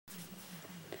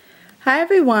Hi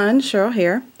everyone, Cheryl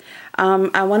here.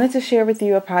 I wanted to share with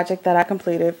you a project that I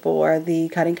completed for the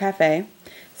Cutting Cafe.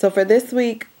 So for this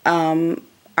week,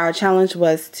 our challenge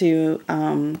was to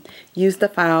use the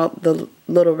file, the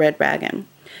Little Red Wagon.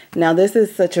 Now this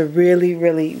is such a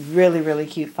really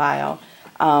cute file.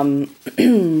 And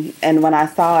when I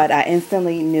saw it, I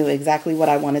instantly knew exactly what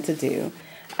I wanted to do.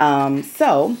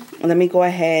 So let me go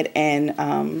ahead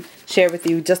and share with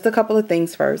you just a couple of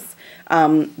things first.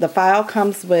 The file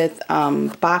comes with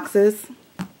boxes,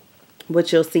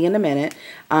 which you'll see in a minute.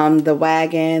 The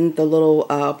wagon, the little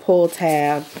pull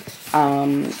tab.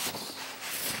 I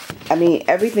mean,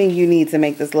 everything you need to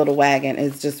make this little wagon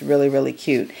is just really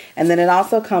cute. And then it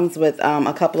also comes with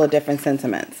a couple of different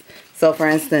sentiments. So for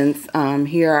instance,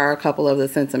 here are a couple of the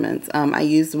sentiments. I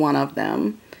used one of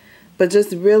them. But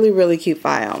just really cute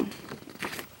file.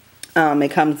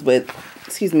 It comes with,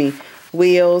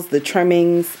 wheels, the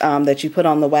trimmings that you put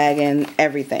on the wagon,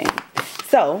 everything.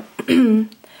 So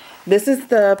this is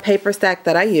the paper stack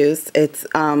that I used. It's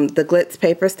the Glitz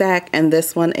paper stack, and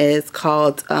this one is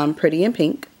called Pretty in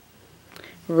Pink.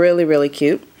 Really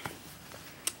cute.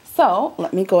 So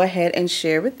let me go ahead and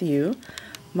share with you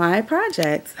my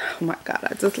project. Oh my God,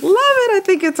 I just love it. I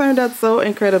think it turned out so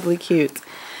incredibly cute.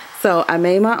 So I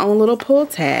made my own little pull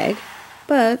tag,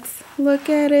 but look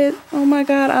at it. Oh my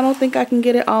God, I don't think I can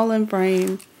get it all in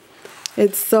frame.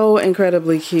 It's so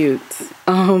incredibly cute.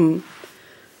 Yeah,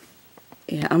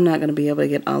 I'm not gonna be able to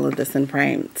get all of this in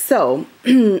frame. So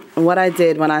what I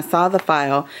did when I saw the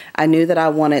file, I knew that I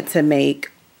wanted to make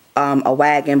a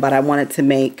wagon, but I wanted to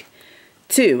make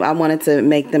two. I wanted to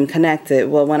make them connected.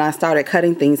 Well, when I started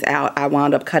cutting things out, I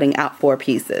wound up cutting out 4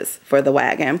 pieces for the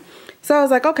wagon. So I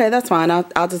was like, okay, that's fine.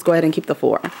 I'll just go ahead and keep the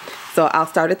 4. So I'll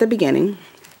start at the beginning.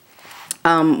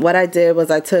 What I did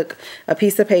was I took a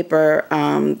piece of paper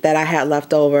that I had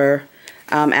left over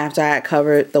after I had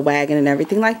covered the wagon and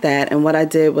everything like that. And what I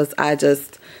did was I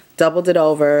just doubled it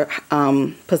over,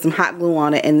 put some hot glue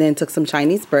on it, and then took some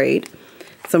Chinese braid,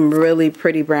 some really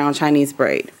pretty brown Chinese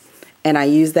braid. And I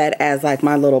used that as like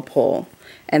my little pull.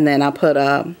 And then I put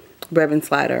a ribbon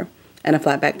slider and a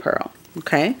flat back pearl.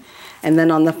 Okay. And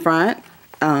then on the front,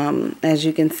 as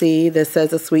you can see, this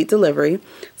says a sweet delivery.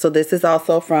 So this is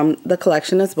also from the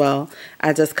collection as well.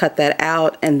 I just cut that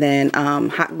out and then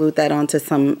hot glued that onto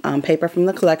some paper from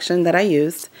the collection that I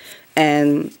used.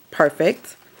 And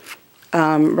perfect.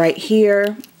 Right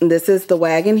here, this is the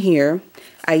wagon here.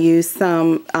 I used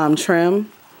some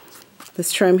trim.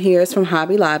 This trim here is from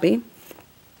Hobby Lobby.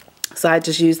 So I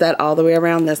just used that all the way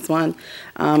around this one.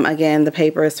 Again, the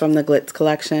paper is from the Glitz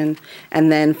collection. And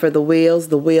then for the wheels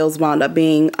wound up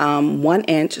being 1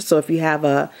 inch. So if you have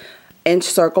a inch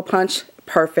circle punch,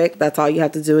 perfect. That's all you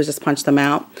have to do is just punch them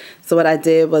out. So what I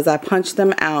did was I punched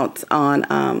them out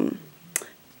on,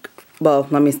 well,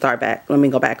 let me start back. Let me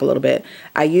go back a little bit.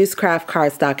 I used craft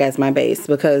cardstock as my base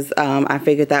because I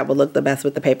figured that would look the best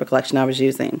with the paper collection I was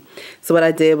using. So what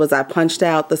I did was I punched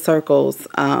out the circles,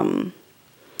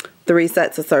 3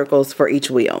 sets of circles for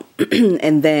each wheel.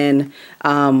 And then,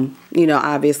 you know,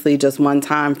 obviously just 1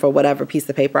 time for whatever piece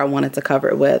of paper I wanted to cover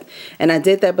it with. And I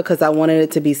did that because I wanted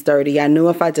it to be sturdy. I knew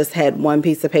if I just had 1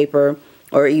 piece of paper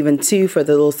or even 2 for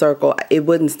the little circle, it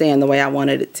wouldn't stand the way I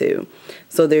wanted it to.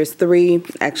 So there's 3,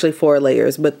 actually 4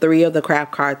 layers, but 3 of the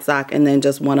craft cardstock and then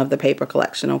just 1 of the paper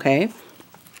collection, okay?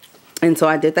 And so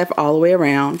I did that all the way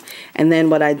around. And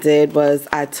then what I did was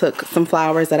I took some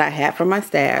flowers that I had from my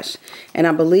stash. And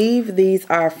I believe these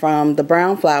are from the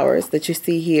brown flowers that you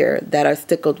see here that are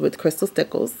stickled with crystal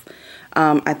stickles.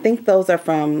 I think those are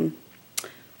from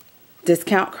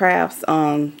Discount Crafts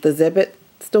on the Zibbit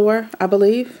store, I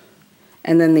believe.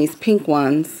 And then these pink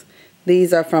ones,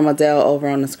 these are from Adele over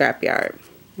on the scrapyard.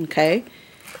 Okay,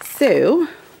 so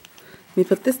let me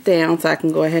put this down so I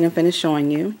can go ahead and finish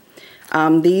showing you.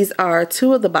 These are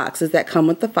 2 of the boxes that come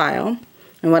with the file.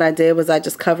 And what I did was I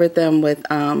just covered them with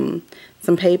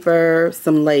some paper,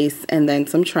 some lace, and then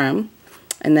some trim.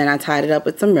 And then I tied it up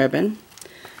with some ribbon.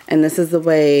 And this is the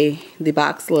way the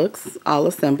box looks, all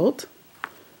assembled.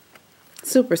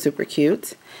 Super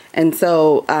cute. And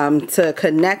so to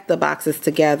connect the boxes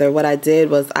together, what I did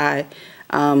was I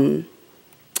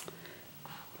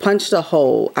punched a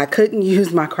hole. I couldn't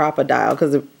use my crocodile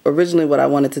because originally what I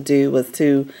wanted to do was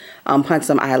to punch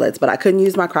some eyelets, but I couldn't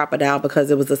use my crocodile because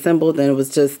it was assembled and it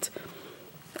was just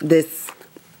this,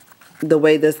 the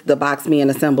way the box being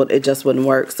assembled, it just wouldn't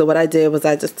work. So what I did was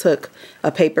I just took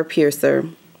a paper piercer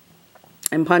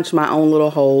and punched my own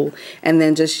little hole and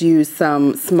then just used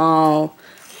some small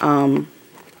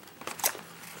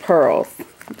pearls.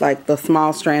 like the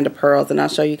small strand of pearls, and I'll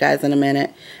show you guys in a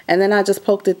minute. And then I just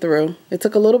poked it through. It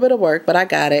took a little bit of work, but I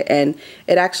got it, and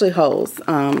it actually holds.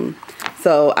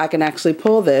 So I can actually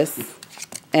pull this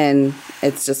and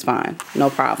it's just fine, no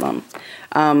problem.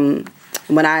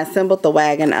 When I assembled the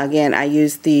wagon, again, I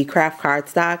used the craft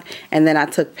cardstock, and then I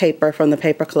took paper from the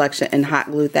paper collection and hot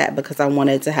glued that because I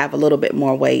wanted to have a little bit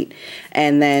more weight.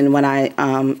 And then when I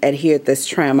adhered this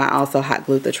trim, I also hot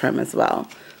glued the trim as well.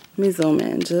 Let me zoom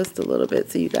in just a little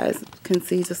bit so you guys can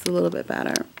see just a little bit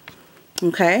better.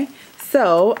 Okay,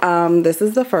 so this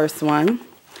is the first one.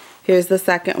 Here's the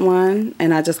second one,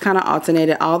 and I just kind of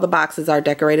alternated. All the boxes are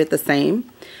decorated the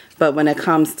same, but when it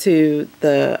comes to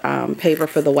the paper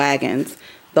for the wagons,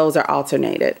 those are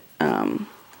alternated.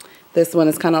 This one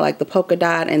is kind of like the polka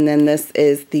dot, and then this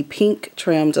is the pink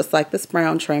trim, just like this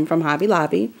brown trim from Hobby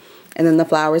Lobby, and then the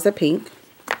flowers are pink,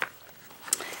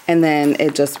 and then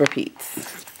it just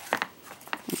repeats.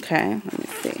 Okay, let me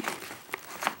see.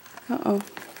 Uh-oh.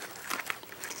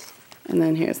 And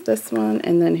then here's this one,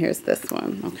 and then here's this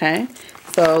one, okay?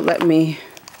 So let me,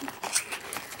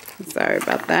 sorry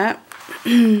about that.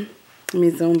 Let me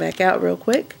zoom back out real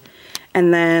quick,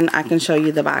 and then I can show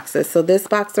you the boxes. So this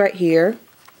box right here,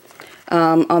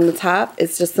 on the top,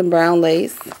 it's just some brown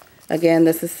lace. Again,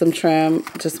 this is some trim,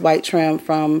 just white trim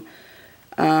from,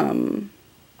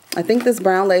 I think this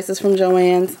brown lace is from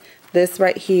Joann's. This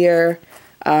right here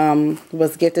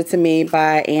was gifted to me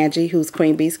by Angie, who's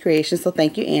Queen Bee's Creation, so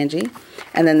thank you, Angie.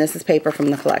 And then this is paper from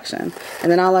the collection.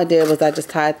 And then all I did was I just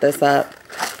tied this up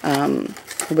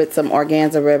with some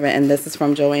organza ribbon, and this is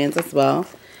from Joann's as well.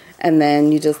 And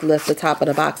then you just lift the top of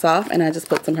the box off, and I just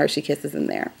put some Hershey Kisses in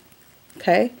there.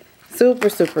 Okay, super,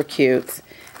 super cute.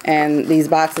 And these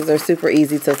boxes are super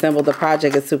easy to assemble. The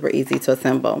project is super easy to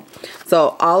assemble.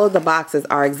 So all of the boxes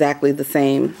are exactly the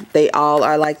same. They all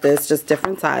are like this, just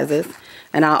different sizes.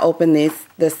 And I'll open this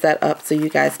set up so you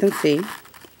guys can see.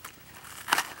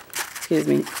 Excuse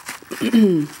me.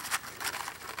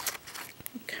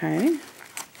 Okay.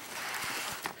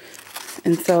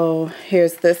 And so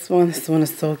here's this one. This one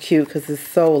is so cute because it's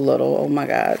so little. Oh my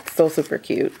God, so super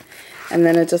cute. And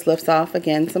then it just lifts off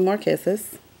again, some more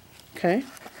kisses. Okay.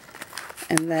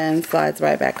 And then slides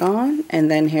right back on. And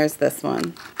then here's this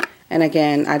one. And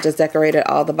again, I just decorated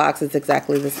all the boxes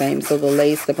exactly the same. So the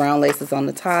lace, the brown lace is on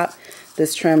the top.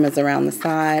 This trim is around the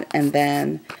side, and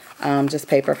then just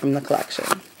paper from the collection.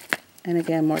 And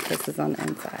again, more kisses on the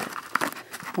inside.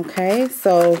 Okay,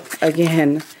 so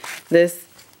again, this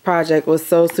project was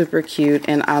so super cute,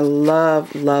 and I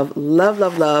love, love, love,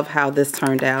 love, love how this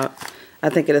turned out. I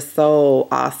think it is so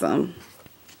awesome.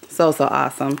 So, so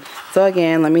awesome. So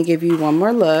again, let me give you one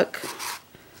more look.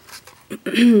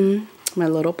 My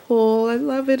little pull, I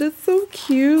love it. It's so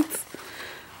cute.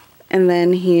 And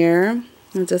then here,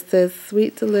 it just says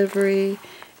sweet delivery,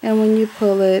 and when you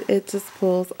pull it, it just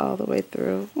pulls all the way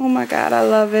through. Oh my God, I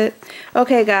love it.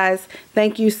 Okay guys,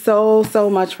 thank you so, so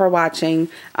much for watching.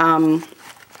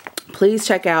 Please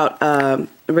check out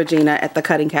Regina at the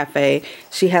Cutting Cafe.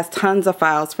 She has tons of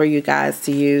files for you guys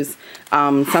to use,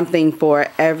 something for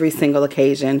every single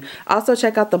occasion. Also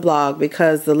check out the blog,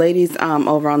 because the ladies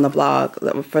over on the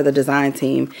blog for the design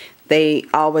team, they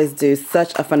always do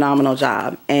such a phenomenal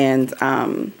job, and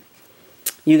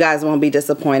you guys won't be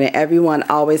disappointed. Everyone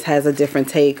always has a different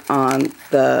take on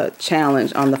the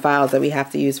challenge, on the files that we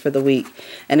have to use for the week.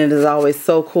 And it is always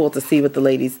so cool to see what the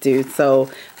ladies do.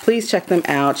 So please check them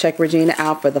out. Check Regina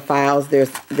out for the files.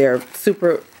 They're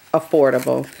super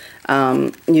affordable.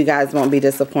 You guys won't be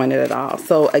disappointed at all.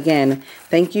 So again,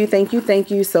 thank you, thank you,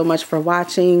 thank you so much for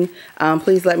watching.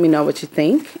 Please let me know what you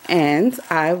think, and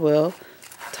I will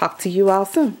talk to you all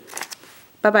soon.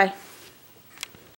 Bye-bye.